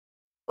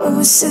We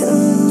were sitting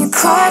in your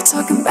car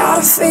talking about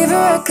our favorite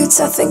records.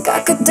 I think I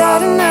could die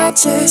tonight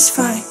just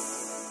fine.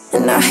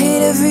 And I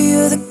hate every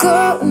other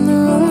girl in the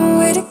room.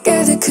 We're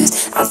together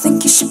cause I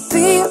think you should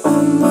be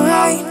on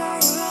mine.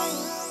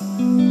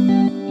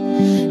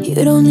 You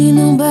don't need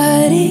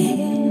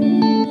nobody,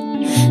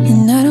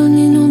 and I don't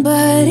need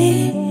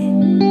nobody,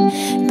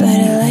 but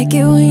I like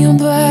it when your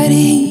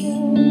body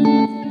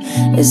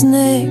is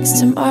next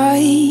to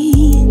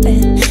mine.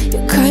 And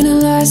you're kinda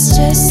lost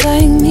just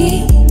like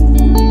me,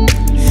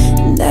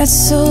 and that's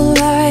so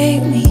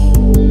like me.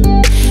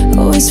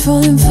 Always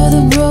falling for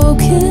the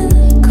broken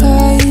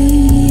kind.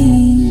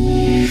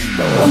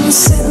 But when we're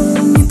sitting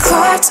in your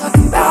car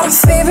talking about our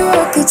favorite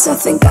records, I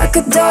think I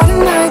could die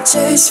tonight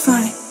just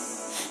fine.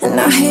 And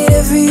I hate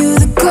every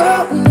other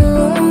girl in the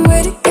room.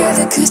 We're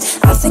together cause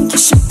I think you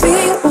should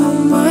be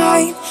on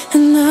mine.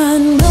 And I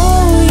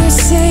know you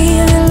say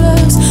that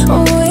love's a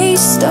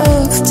waste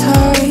of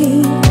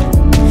time.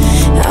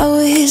 I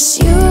wish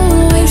you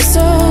waste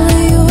all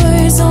of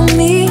yours on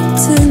me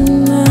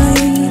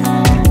tonight.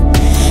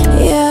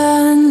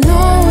 Yeah, I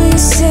know you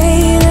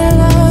say that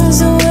love's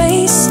a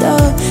waste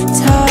of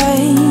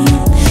time.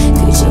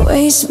 Could you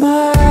waste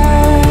mine?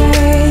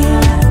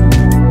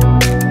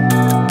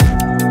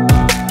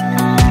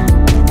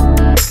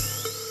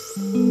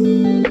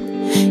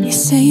 You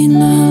say you're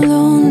not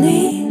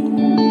lonely,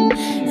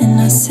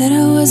 and I said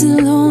I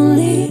wasn't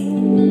lonely,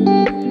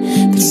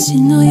 but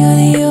you know you're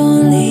the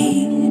only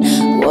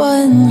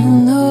one who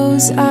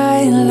knows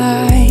I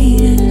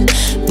lied.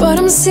 But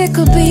I'm sick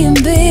of being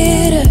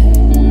bitter,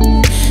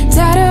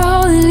 tired of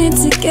holding it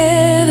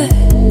together.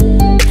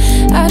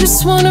 I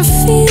just wanna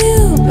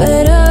feel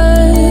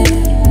better.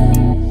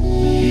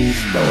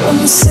 But when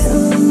we're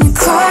sitting in your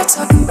car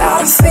talking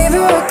about our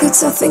favorite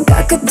records, I think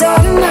I could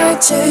die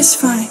tonight just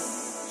fine.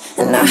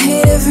 And I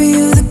hate every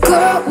other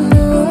girl in the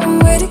room.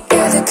 We're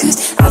together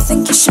cause I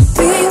think you should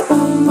be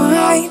on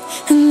mine.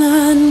 And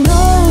I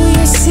know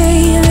you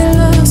say that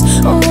love's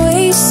a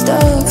waste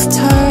of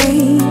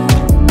time.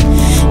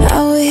 I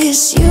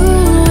wish you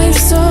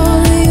waste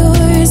all of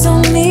yours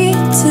on me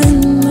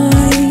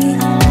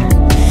tonight.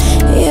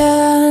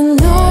 Yeah, I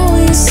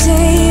know you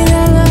say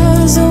that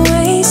love's a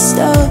waste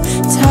of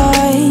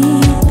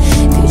time.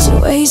 Could you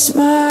waste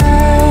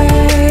mine?